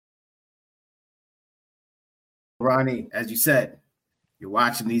Ronnie, as you said, you're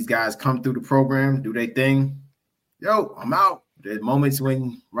watching these guys come through the program, do their thing. Yo, I'm out. There's moments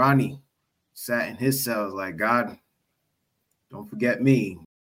when Ronnie sat in his cells like, God, don't forget me.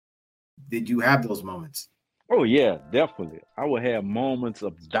 Did you have those moments? Oh, yeah, definitely. I would have moments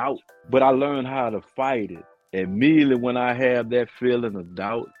of doubt, but I learned how to fight it. Immediately when I have that feeling of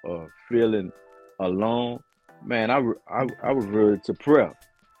doubt or feeling alone, man, I revert to prayer.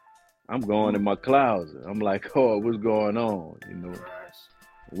 I'm going in my closet. I'm like, oh, what's going on? You know,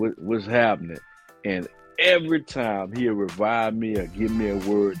 what's happening? And every time he'll revive me or give me a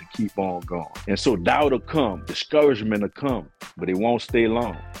word to keep on going. And so doubt will come, discouragement will come, but it won't stay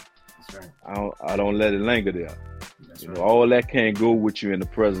long. That's right. I don't let it linger there. That's right. All that can't go with you in the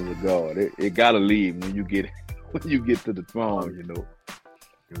presence of God. It gotta leave when you get to the throne, you know.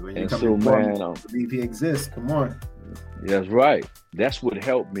 When you come man, believe he exists. Come on. That's right. That's what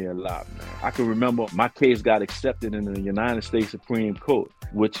helped me a lot, man. I can remember my case got accepted in the United States Supreme Court,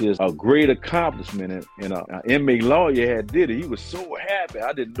 which is a great accomplishment. And an inmate lawyer had did it. He was so happy.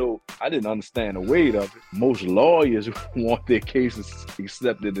 I didn't understand the weight of it. Most lawyers want their cases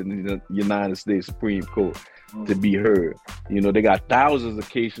accepted in the United States Supreme Court to be heard. You know, they got thousands of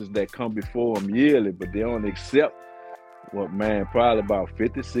cases that come before them yearly, but they only accept, probably about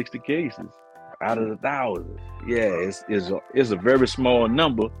 50, 60 cases out of the thousands. Yeah, it's a very small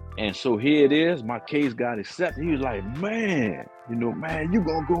number. And so here it is, my case got accepted. He was like, man, you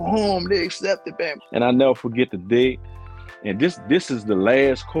gonna go home, they accepted, man. And I never forget the day. And this is the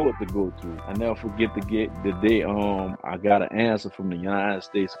last court to go through. I never forget the day I got an answer from the United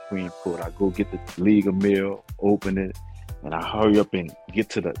States Supreme Court. I go get the legal mail, open it, and I hurry up and get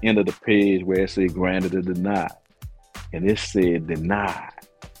to the end of the page where it said granted or denied. And it said denied.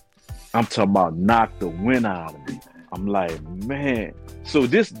 I'm talking about knock the wind out of me. I'm like, man. So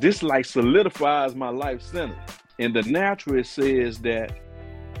this like solidifies my life sentence. In the natural, it says that,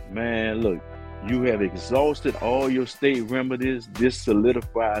 man, look, you have exhausted all your state remedies. This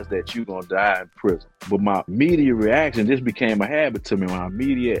solidifies that you're going to die in prison. But my immediate reaction, this became a habit to me. My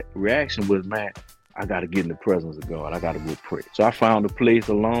immediate reaction was, man, I got to get in the presence of God. I got to go pray. So I found a place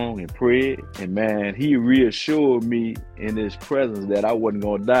alone and prayed. And man, he reassured me in his presence that I wasn't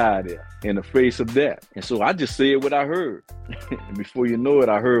going to die there in the face of that. And so I just said what I heard. And before you know it,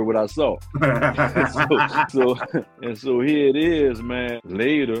 I heard what I saw. so here it is, man.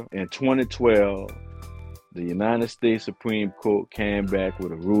 Later in 2012, the United States Supreme Court came back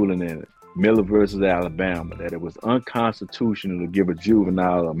with a ruling in it, Miller versus Alabama, that it was unconstitutional to give a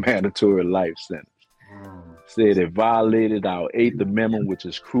juvenile a mandatory life sentence. Said it violated our 8th Amendment, which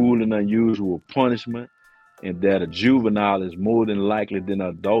is cruel and unusual punishment, and that a juvenile is more than likely than an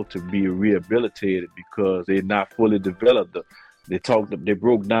adult to be rehabilitated because they're not fully developed. They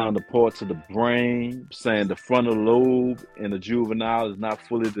broke down the parts of the brain, saying the frontal lobe in a juvenile is not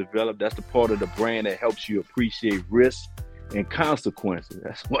fully developed. That's the part of the brain that helps you appreciate risk and consequences.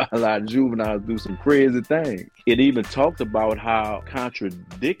 That's why a lot of juveniles do some crazy things. It even talked about how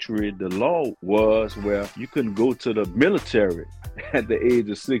contradictory the law was, where you couldn't go to the military at the age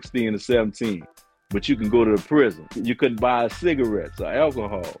of 16 or 17, but you can go to the prison. You couldn't buy cigarettes or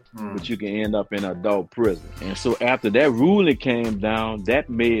alcohol, but you can end up in adult prison. And so after that ruling came down, that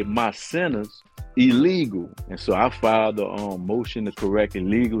made my sentence illegal. And so I filed a motion to correct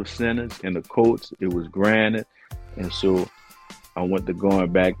illegal sentence in the courts. It was granted. And so I went to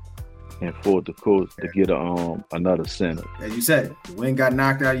going back and forth to court to get another sentence. As you said, the wind got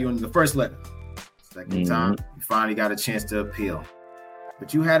knocked out of you in the first letter. Second time, you finally got a chance to appeal.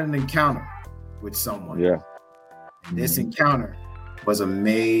 But you had an encounter with someone. Yeah. And this encounter was a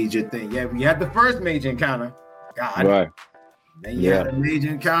major thing. Yeah, we had the first major encounter, God. Right. Then you had a major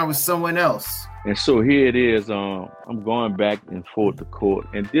encounter with someone else. And so here it is. I'm going back and forth to court.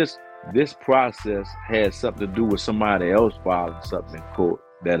 And this process had something to do with somebody else filing something in court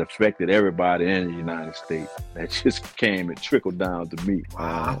that affected everybody in the United States. That just came and trickled down to me.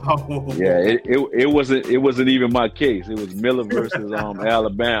 Wow. It wasn't even my case. It was Miller versus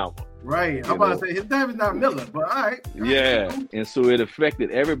Alabama. Right. I'm about to say his name is not Miller, but all right. Yeah. And so it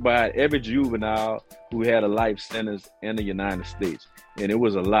affected everybody, every juvenile who had a life sentence in the United States. And it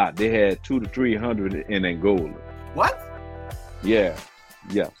was a lot. They had 200 to 300 in Angola. What? Yeah.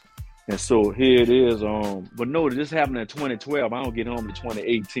 Yeah. And so here it is. But no, this happened in 2012. I don't get home to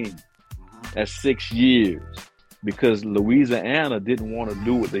 2018. That's 6 years, because Louisiana didn't want to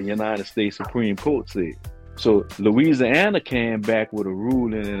do what the United States Supreme Court said. So Louisiana came back with a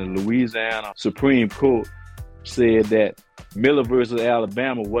ruling, and the Louisiana Supreme Court said that Miller versus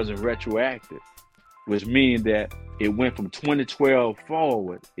Alabama wasn't retroactive, which means that it went from 2012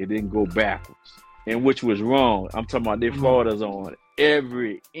 forward. It didn't go backwards. and which was wrong. I'm talking about they fought us on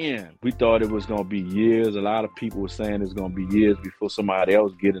every end. We thought it was going to be years. A lot of people were saying it's going to be years before somebody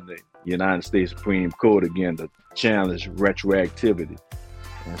else get in the United States Supreme Court again to challenge retroactivity.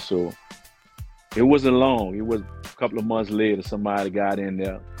 And so it wasn't long. It was a couple of months later, somebody got in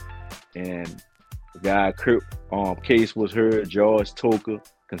there, and the guy case was heard, George Toker,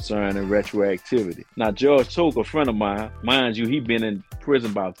 concerning retroactivity. Now, George Toker, a friend of mine, mind you, he been in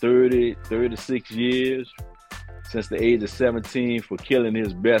prison about 36 years, since the age of 17 for killing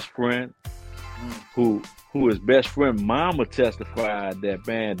his best friend, who his best friend mama testified that,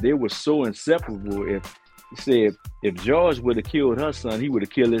 man, they were so inseparable. He said if George would have killed her son, he would have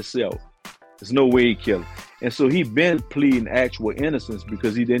killed himself. There's no way he killed him. And so he been pleading actual innocence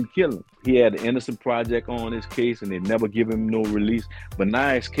because he didn't kill him. He had the Innocent Project on his case, and they never give him no release. But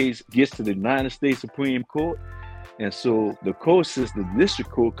now his case gets to the United States Supreme Court. And so the court system, the district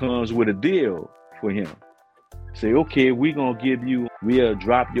court, comes with a deal for him. Say, okay, we'll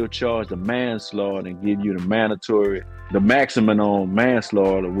drop your charge to manslaughter and give you the maximum on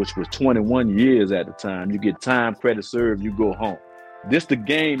manslaughter, which was 21 years at the time. You get time, credit served, you go home. This the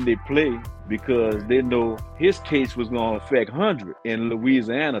game they play because they know his case was going to affect hundreds in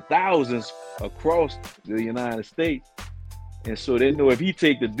Louisiana, thousands across the United States. And so they know if he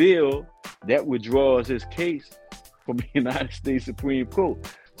take the deal, that withdraws his case from the United States Supreme Court.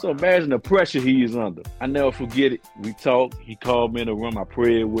 So imagine the pressure he is under. I never forget it. We talked. He called me in the room. I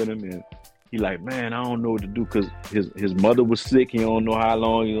prayed with him, and he like, man, I don't know what to do because his mother was sick. He don't know how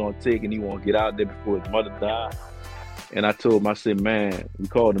long he's going to take, and he want to get out there before his mother died. And I told him, I said, man, we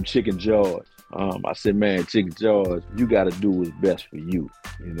called him Chicken George. I said, man, Chicken George, you got to do what's best for you.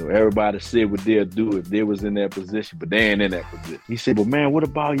 You know, everybody said what they'll do if they was in that position, but they ain't in that position. He said, but man, what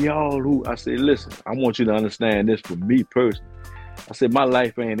about y'all who? I said, listen, I want you to understand this for me personally. I said, my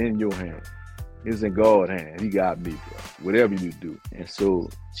life ain't in your hands. It's in God's hands. He got me, bro. Whatever you do. And so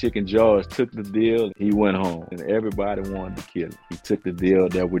Chicken George took the deal. He went home, and everybody wanted to kill him. He took the deal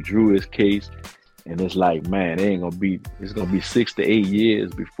that withdrew his case. And it's like, man, it's going to be 6 to 8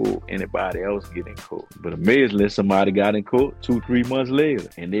 years before anybody else get in court. But amazingly, somebody got in court 2-3 months later,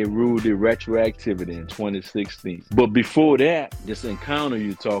 and they ruled it retroactivity in 2016. But before that, this encounter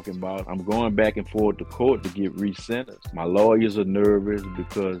you're talking about, I'm going back and forth to court to get resentenced. My lawyers are nervous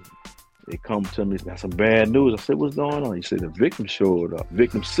because they come to me, got some bad news. I said, what's going on? He said, the victim showed up,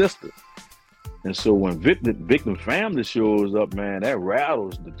 victim's sister. And so when victim family shows up, man, that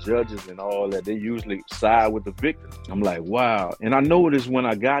rattles the judges and all that. They usually side with the victim. I'm like, wow. And I noticed when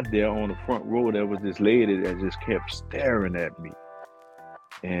I got there on the front row, there was this lady that just kept staring at me.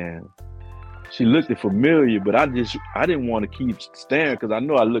 And she looked familiar, but I didn't want to keep staring because I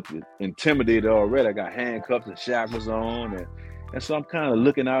know I looked intimidated already. I got handcuffs and shackles on, and so I'm kind of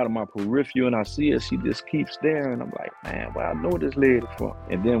looking out of my peripheral, and I see her. She just keeps staring. I'm like, man, where I know this lady from?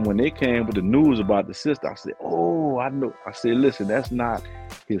 And then when they came with the news about the sister, I said, oh, I know. I said, listen, that's not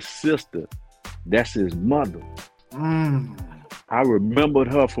his sister. That's his mother. I remembered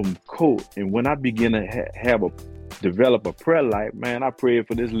her from court. And when I began to develop a prayer life, man, I prayed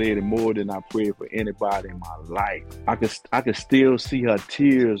for this lady more than I prayed for anybody in my life. I could still see her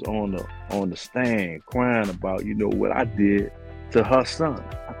tears on the stand, crying about, you know, what I did to her son.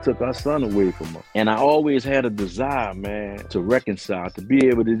 I took her son away from her. And I always had a desire, man, to reconcile, to be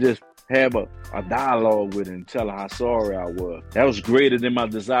able to just have a dialogue with her and tell her how sorry I was. That was greater than my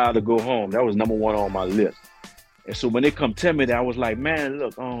desire to go home. That was number one on my list. And so when they come tell me that, I was like, man,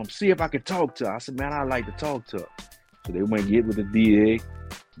 look, see if I can talk to her. I said, man, I'd like to talk to her. So they went and get with the DA.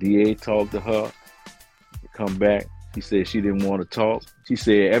 DA talked to her. They come back. She said she didn't want to talk. She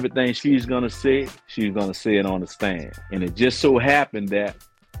said everything she's going to say it on the stand. And it just so happened that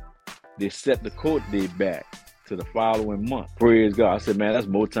they set the court date back to the following month. Praise God. I said, man, that's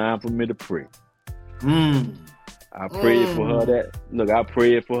more time for me to pray. I prayed for her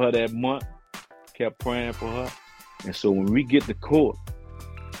that month, kept praying for her. And so when we get to court,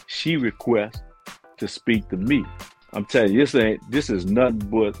 she requests to speak to me. I'm telling you, this is nothing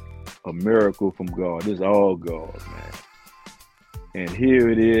but a miracle from God. This is all God, man. And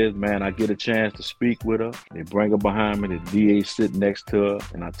here it is, man. I get a chance to speak with her. They bring her behind me. The DA sit next to her,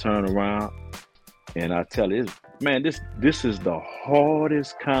 and I turn around and I tell her, man, this is the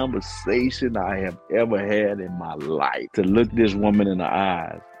hardest conversation I have ever had in my life, to look this woman in the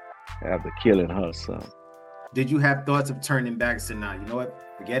eyes after killing her son. Did you have thoughts of turning back and saying, nah, you know what?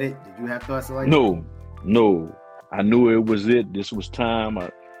 Forget it. Did you have thoughts like that? No. I knew it was it. This was time. I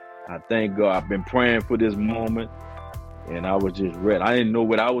thank God. I've been praying for this moment, and I was just ready. I didn't know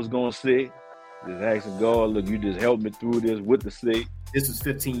what I was going to say, Just asking God, look, you just helped me through this with the state. This was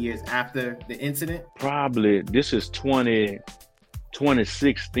 15 years after the incident? Probably, this is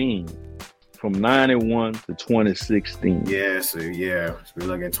 2016. From 91 to 2016. Yeah, so we're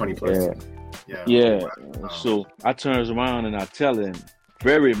looking at 20 plus. Yeah. So I turns around and I tell him,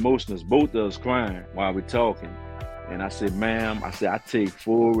 very emotional, both of us crying while we're talking. And I said, ma'am, I take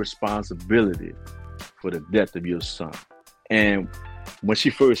full responsibility for the death of your son. And when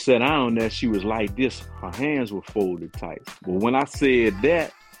she first sat down there, she was like this. Her hands were folded tight. But when I said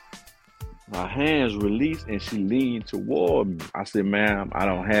that, her hands released and she leaned toward me. I said, ma'am, I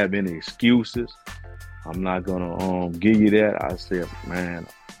don't have any excuses. I'm not gonna give you that. I said, man,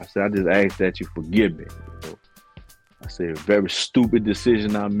 I just ask that you forgive me. You know? I said, very stupid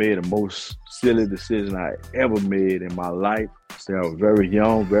decision I made, the most silly decision I ever made in my life. I said, I was very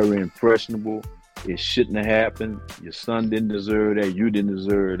young, very impressionable. It shouldn't have happened. Your son didn't deserve that. You didn't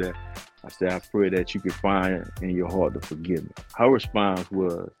deserve that. I said, I pray that you can find in your heart to forgive me. Her response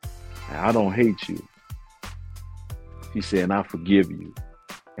was, I don't hate you. She said, and I forgive you.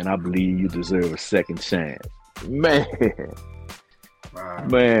 And I believe you deserve a second chance. Man. Wow.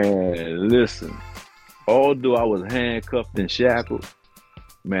 Man, listen. Although I was handcuffed and shackled,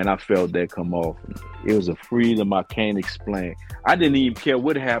 man, I felt that come off me. It was a freedom I can't explain. I didn't even care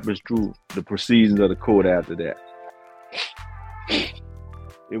what happens through the proceedings of the court after that.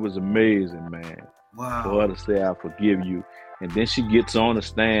 It was amazing, man. Wow. For her to say, I forgive you. And then she gets on the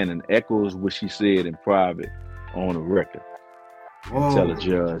stand and echoes what she said in private on the record. And tell the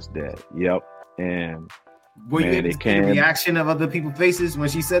judge that. Yep. And were you able to see the reaction of other people's faces when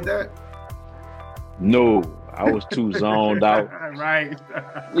she said that? No, I was too zoned out. Right.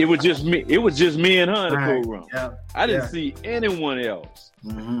 It was just me. It was just me and her in the courtroom. Yeah. I didn't see anyone else.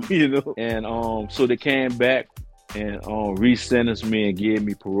 Mm-hmm. You know. And so they came back and re-sentenced me and gave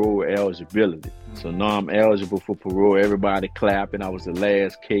me parole eligibility. So now I'm eligible for parole. Everybody clapping. I was the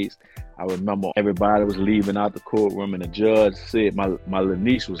last case. I remember everybody was leaving out the courtroom, and the judge said my little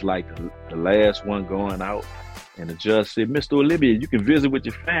niece was like the last one going out. And the judge said, Mr. Olivia, you can visit with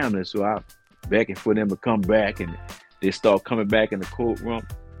your family. So I begging for them to come back, and they start coming back in the courtroom.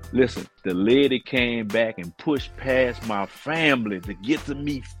 Listen, the lady came back and pushed past my family to get to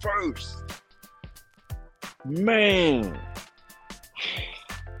me first. Man.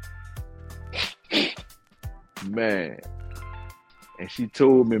 Man. And she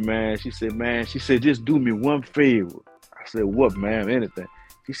told me, man, she said, just do me one favor. I said, what, ma'am? Anything.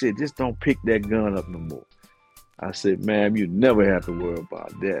 She said, just don't pick that gun up no more. I said, ma'am, you never have to worry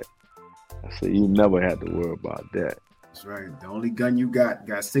about that. I said, you never have to worry about that. That's right. The only gun you got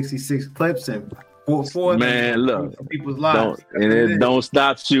 66 clips and four man, look, for people's lives. Don't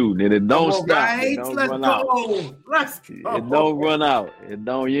stop shooting. And it don't stop. Right? It don't run go. out. Let's go. It don't run out.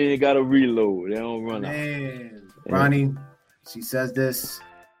 You ain't got to reload. It don't run out. Man, Ronnie, she says this,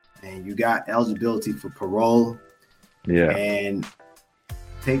 and you got eligibility for parole. Yeah. And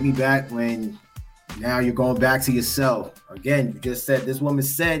take me back when now you're going back to yourself. Again, you just said, this woman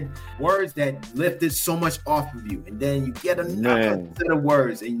said words that lifted so much off of you. And then you get another set of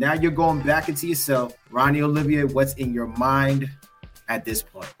words. And now you're going back into yourself. Ronnie Olivia, what's in your mind at this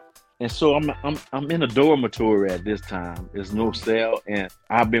point? And so I'm in a dormitory at this time. There's no cell. And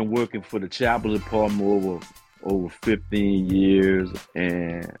I've been working for the chapel department over 15 years.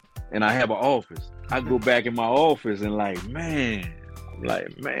 And I have an office. I go back in my office and man,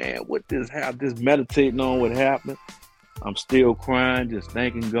 what this happened? Just meditating on what happened. I'm still crying, just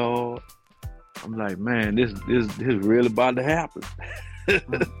thanking God. I'm like, man, this really about to happen.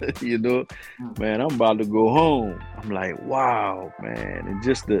 You know, man, I'm about to go home. I'm like, wow, man. And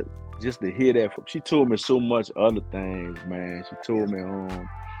just to hear that she told me so much other things, man. She told me,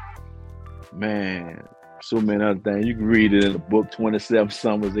 man, so many other things. You can read it in the book, 27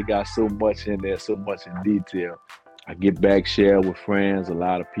 Summers. It got so much in there, so much in detail. I get back, share with friends. A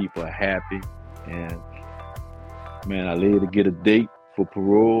lot of people are happy. And, man, I later get a date for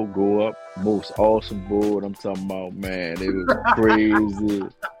parole, go up. Most awesome board. I'm talking about, man, it was crazy.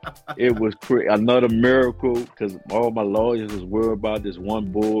 It was another miracle, because all my lawyers was worried about this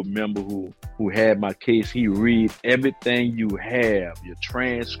one board member who had my case. He read everything you have, your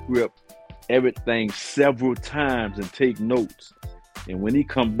transcript, everything several times and take notes. And when he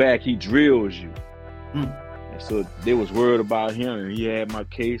come back, he drills you. So they was worried about him, and he had my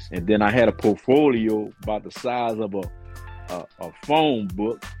case. And then I had a portfolio about the size of a phone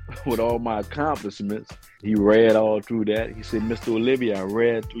book with all my accomplishments. He read all through that. He said, Mr. Olivia, I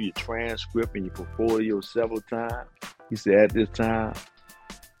read through your transcript and your portfolio several times. He said, at this time,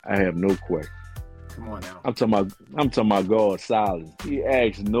 I have no question. Come on now. I'm talking about God silence. He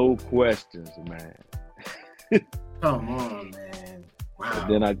asked no questions, man. Come on, man. Wow.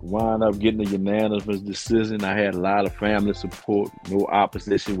 And then I wound up getting a unanimous decision. I had a lot of family support. No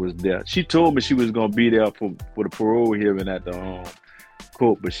opposition was there. She told me she was going to be there for the parole hearing at the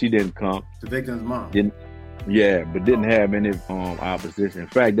court, but she didn't come. The victim's mom. Didn't have any opposition. In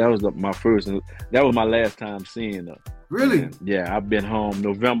fact, that was my last time seeing her. Really? And yeah, I've been home.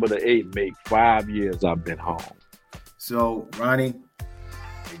 November the 8th, make 5 years I've been home. So, Ronnie,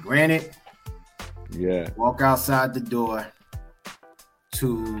 granted, walk outside the door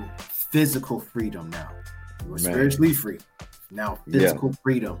to physical freedom now. You were spiritually free. Now, physical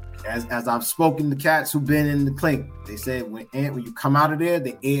freedom. As I've spoken to cats who've been in the clink, they said when you come out of there,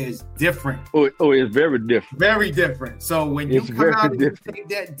 the air is different. Oh, it's very different. Very different. So when you come out and you take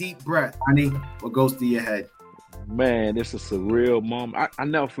that deep breath, Ronnie, what goes through your head? Man, it's a surreal moment. I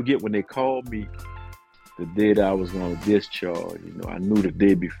never forget when they called me the day that I was going to discharge. You know, I knew the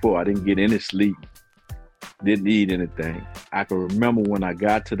day before. I didn't get any sleep. Didn't eat anything. I can remember when I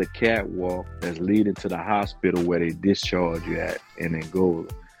got to the catwalk that's leading to the hospital where they discharge you at in Angola.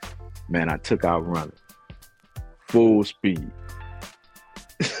 Man, I took out running. Full speed.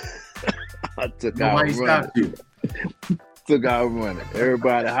 I took out running. Stopped you. Took out running.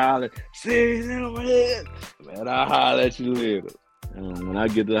 Everybody hollered, "See him here." Man, I'll holler at you later. And when I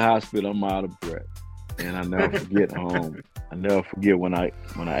get to the hospital, I'm out of breath. And I never forget home. I never forget when I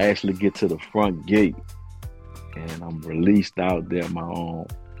actually get to the front gate and I'm released out there.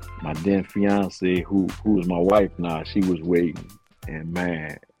 My then fiance, who was my wife now, she was waiting. And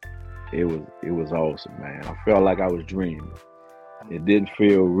man, it was awesome, man. I felt like I was dreaming. It didn't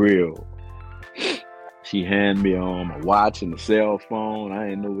feel real. She handed me a watch and a cell phone. I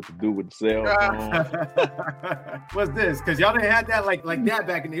didn't know what to do with the cell phone. What's this? Because y'all didn't have that like that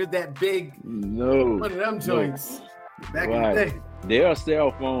back in the day. It was that big, one of them joints back in the day. There are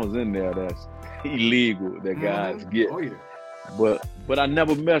cell phones in there that's illegal that guys get. Oh, yeah. But I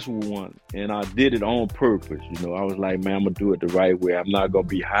never messed with one, and I did it on purpose. You know, I was like, man, I'm gonna do it the right way. I'm not gonna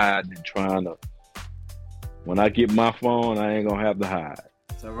be hiding and trying to. When I get my phone, I ain't gonna have to hide.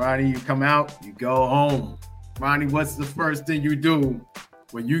 So, Ronnie, you come out, you go home. Ronnie, what's the first thing you do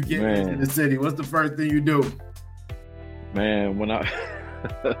when you get into the city? What's the first thing you do? Man, when I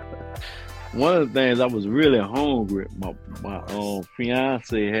one of the things, I was really hungry. My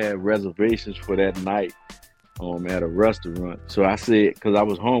fiance had reservations for that night at a restaurant. So I said, because I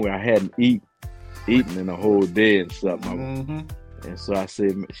was hungry, I hadn't eaten in a whole day and something. Mm-hmm. And so I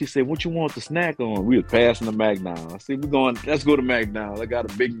said, she said, "What you want to snack on?" We were passing the McDonald's. I said, let's go to McDonald's. I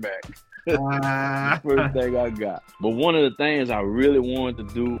got a Big Mac. First thing I got. But one of the things I really wanted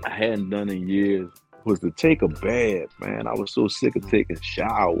to do, I hadn't done in years, was to take a bath, man. I was so sick of taking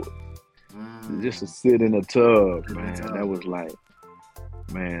showers. Just to sit in a tub, man. That was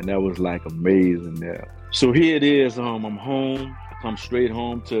like amazing there. So here it is. I'm home. I come straight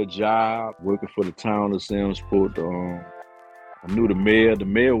home to a job, working for the town of Samsport. I knew the mayor. The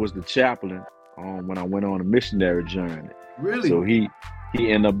mayor was the chaplain when I went on a missionary journey. Really? So he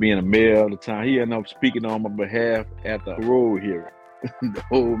ended up being a mayor of the town. He ended up speaking on my behalf at the parole hearing. The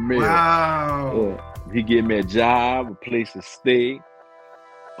whole mayor. Wow. He gave me a job, a place to stay.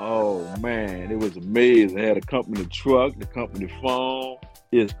 Oh man, it was amazing. I had a company truck, the company phone.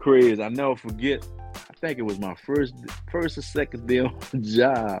 It's crazy. I never forget. I think it was my first or second day on the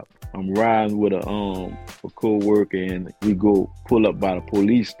job. I'm riding with a co-worker, and we go pull up by the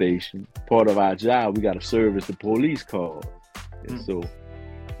police station. Part of our job, we got to service the police cars. And so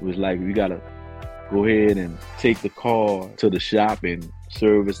it was like, we got to go ahead and take the car to the shop and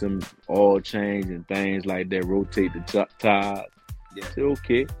service them, oil change and things like that, rotate the tires. Yeah. I said,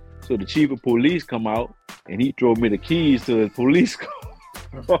 okay. So the chief of police come out, and he throw me the keys to the police car.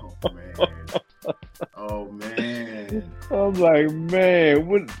 Oh man. I'm like, man,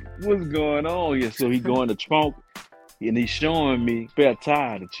 what's going on here? So he go in the trunk and he's showing me spare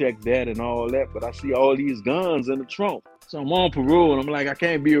tire to check that and all that, but I see all these guns in the trunk. So I'm on parole and I'm like, I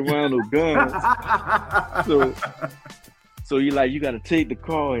can't be around no guns. So he like, you gotta take the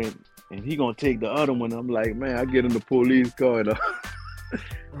car and he gonna take the other one. I'm like, man, I get in the police car and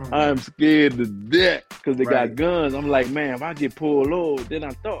I'm scared to death because they got guns. I'm like, man, if I get pulled over, then I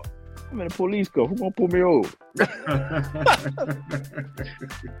thought, I'm in a police car. Who gonna pull me over?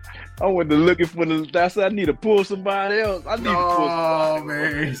 I went to looking for I said, I need to pull somebody else. I need to pull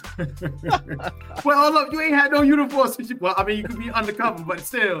somebody else. Well, hold up. You ain't had no uniform. Well, I mean, you could be undercover, but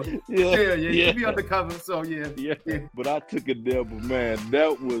still. You could be undercover. So, yeah. But I took it there. But, man,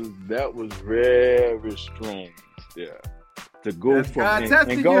 that was very strange. Yeah. to go That's from God and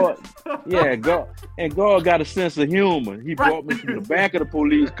testing God, you. yeah, God got a sense of humor. He brought me from the back of the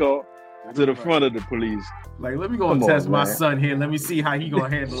police car to the front of the police. Like, let me go and Come test on, my man. son here. Let me see how he gonna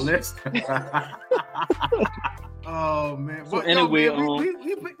handle this. Oh man! So But anyway,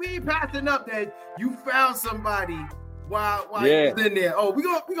 we ain't passing up that you found somebody while yeah. you was in there. Oh, we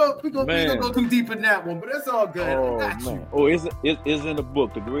gonna go too deep in that one, but that's all good. Oh, I got man. you. Oh, it's in the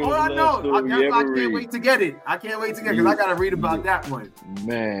book, the greatest I love know. story you I ever can't read. wait to get it. I can't wait to get it because I gotta read about that one.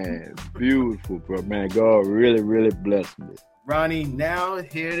 Man, beautiful, bro. Man, God really, really blessed me. Ronnie, now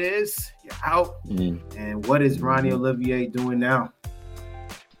here it is. You're out. And what is Ronnie Olivier doing now?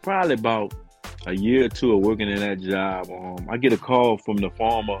 Probably about a year or two of working in that job. I get a call from the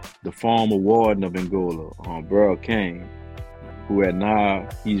former warden of Angola, Burl Kane, who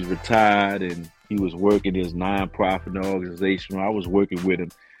he's retired and he was working his nonprofit organization. I was working with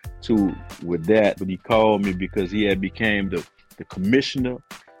him too with that, but he called me because he had became the commissioner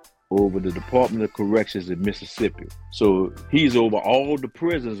over the Department of Corrections in Mississippi. So he's over all the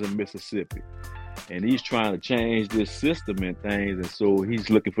prisons in Mississippi, and he's trying to change this system and things, and so he's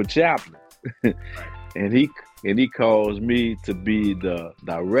looking for chaplains. and he calls me to be the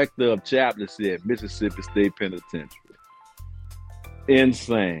director of chaplaincy at Mississippi State Penitentiary.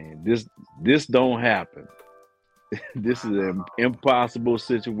 Insane. This don't happen. This is an impossible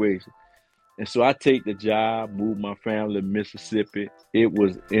situation. And so I take the job, move my family to Mississippi. It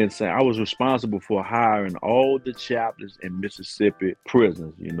was insane. I was responsible for hiring all the chaplains in Mississippi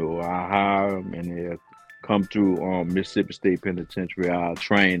prisons. You know, I hire them and they come through Mississippi State Penitentiary. I'll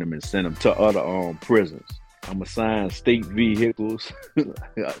train them and send them to other prisons. I'm assigned state vehicles,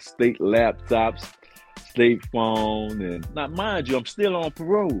 state laptops, state phone, and not mind you, I'm still on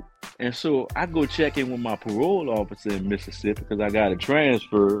parole. And so I go check in with my parole officer in Mississippi because I got a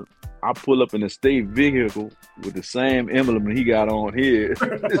transfer. I pull up in a state vehicle with the same emblem he got on here.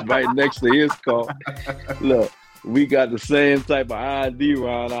 It's right next to his car. Look, we got the same type of ID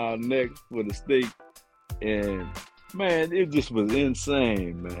around our neck for the state. And man, it just was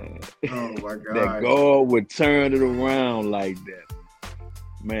insane, man. Oh my God. That God would turn it around like that.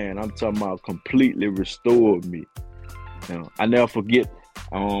 Man, I'm talking about completely restored me. You know, I never forget,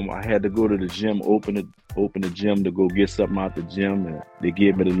 I had to go to the gym, open the gym to go get something out the gym, and they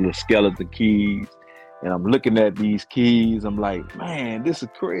gave me the little skeleton keys. And I'm looking at these keys. I'm like, man, this is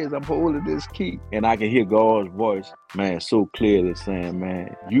crazy. I'm holding this key. And I can hear God's voice, man, so clearly saying,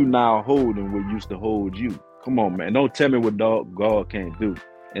 man, you now holding what used to hold you. Come on, man. Don't tell me what God can't do.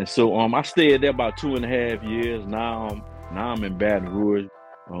 And so I stayed there about 2.5 years. Now I'm in Baton Rouge.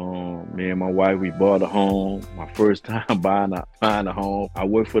 Me and my wife, we bought a home. My first time buying a home. I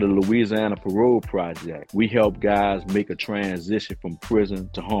work for the Louisiana Parole Project. We help guys make a transition from prison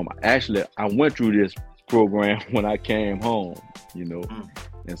to home. Actually, I went through this program when I came home, you know.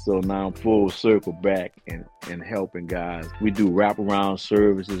 And so now I'm full circle back and helping guys. We do wraparound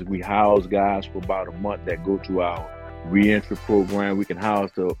services. We house guys for about a month that go through our reentry program. We can house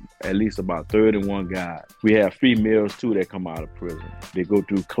at least about 31 guys. We have females too that come out of prison. They go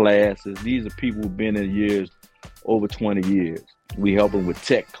through classes. These are people who've been in years, over 20 years. We help them with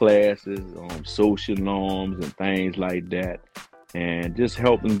tech classes, social norms and things like that, and just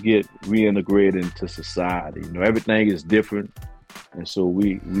help them get reintegrated into society. You know, everything is different. And so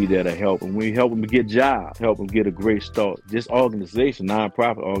we there to help them. We help them to get jobs, help them get a great start. This organization,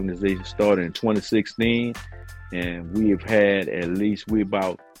 nonprofit organization, started in 2016. And we have had we're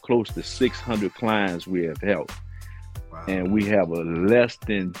about close to 600 clients we have helped. Wow. And we have a less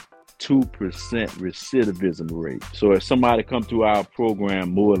than 2% recidivism rate. So if somebody come through our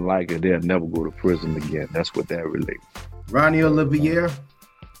program, more than likely they'll never go to prison again. That's what that relates. Ronnie Olivier,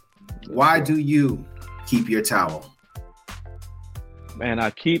 why do you keep your towel? Man,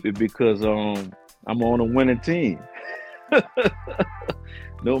 I keep it because I'm on a winning team.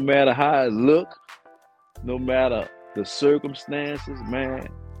 No matter how it looks, no matter the circumstances, man,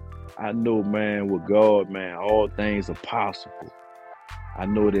 I know, man, with God, man, all things are possible. I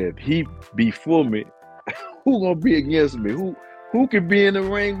know that if he be for me, who gonna be against me? Who can be in the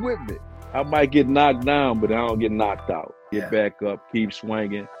ring with me? I might get knocked down, but I don't get knocked out. Get back up, keep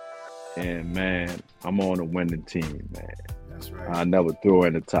swinging, and man, I'm on a winning team, man. That's right. I never throw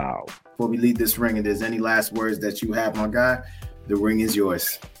in the towel. Before we leave this ring, if there's any last words that you have, my guy, the ring is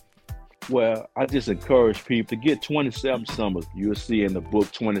yours. Well, I just encourage people to get 27 Summers. You'll see in the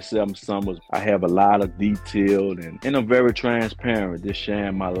book 27 Summers, I have a lot of detail and I'm very transparent, just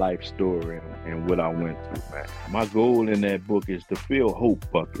sharing my life story and what I went through, man. My goal in that book is to fill hope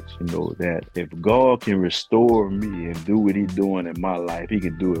buckets, that if God can restore me and do what he's doing in my life, he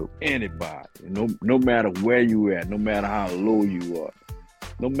can do it with anybody. No matter where you at, no matter how low you are,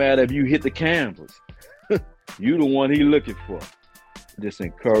 no matter if you hit the canvas, you the one he looking for. Just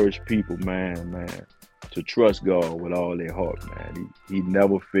encourage people, man, to trust God with all their heart, man. He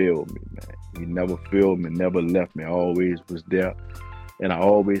never failed me, man. He never failed me, never left me. I always was there, and I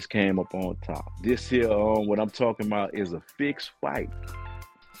always came up on top. This here, what I'm talking about is a fixed fight.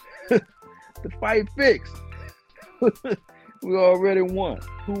 The fight fixed. We already won.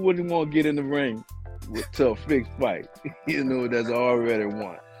 Who wouldn't want to get in the ring with a fixed fight? That's already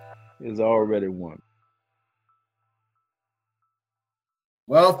won. It's already won.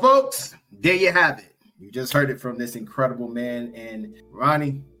 Well, folks, there you have it. You just heard it from this incredible man. And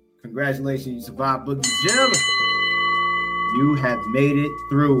Ronnie, congratulations. You survived Boogie Gym. You have made it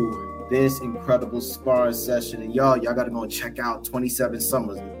through this incredible sparring session. And y'all got to go and check out 27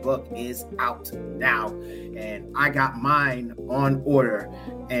 Summers. The book is out now. And I got mine on order.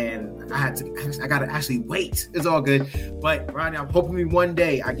 And I got to actually wait. It's all good. But Ronnie, I'm hoping one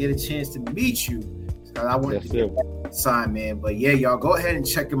day I get a chance to meet you. I want to get that sign, man. But yeah, y'all go ahead and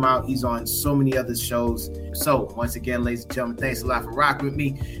check him out. He's on so many other shows. So once again, ladies and gentlemen, thanks a lot for rocking with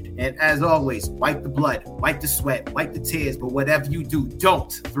me. And as always, wipe the blood, wipe the sweat, wipe the tears. But whatever you do, don't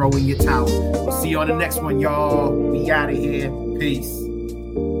throw in your towel. We'll see you on the next one, y'all. We out of here. Peace.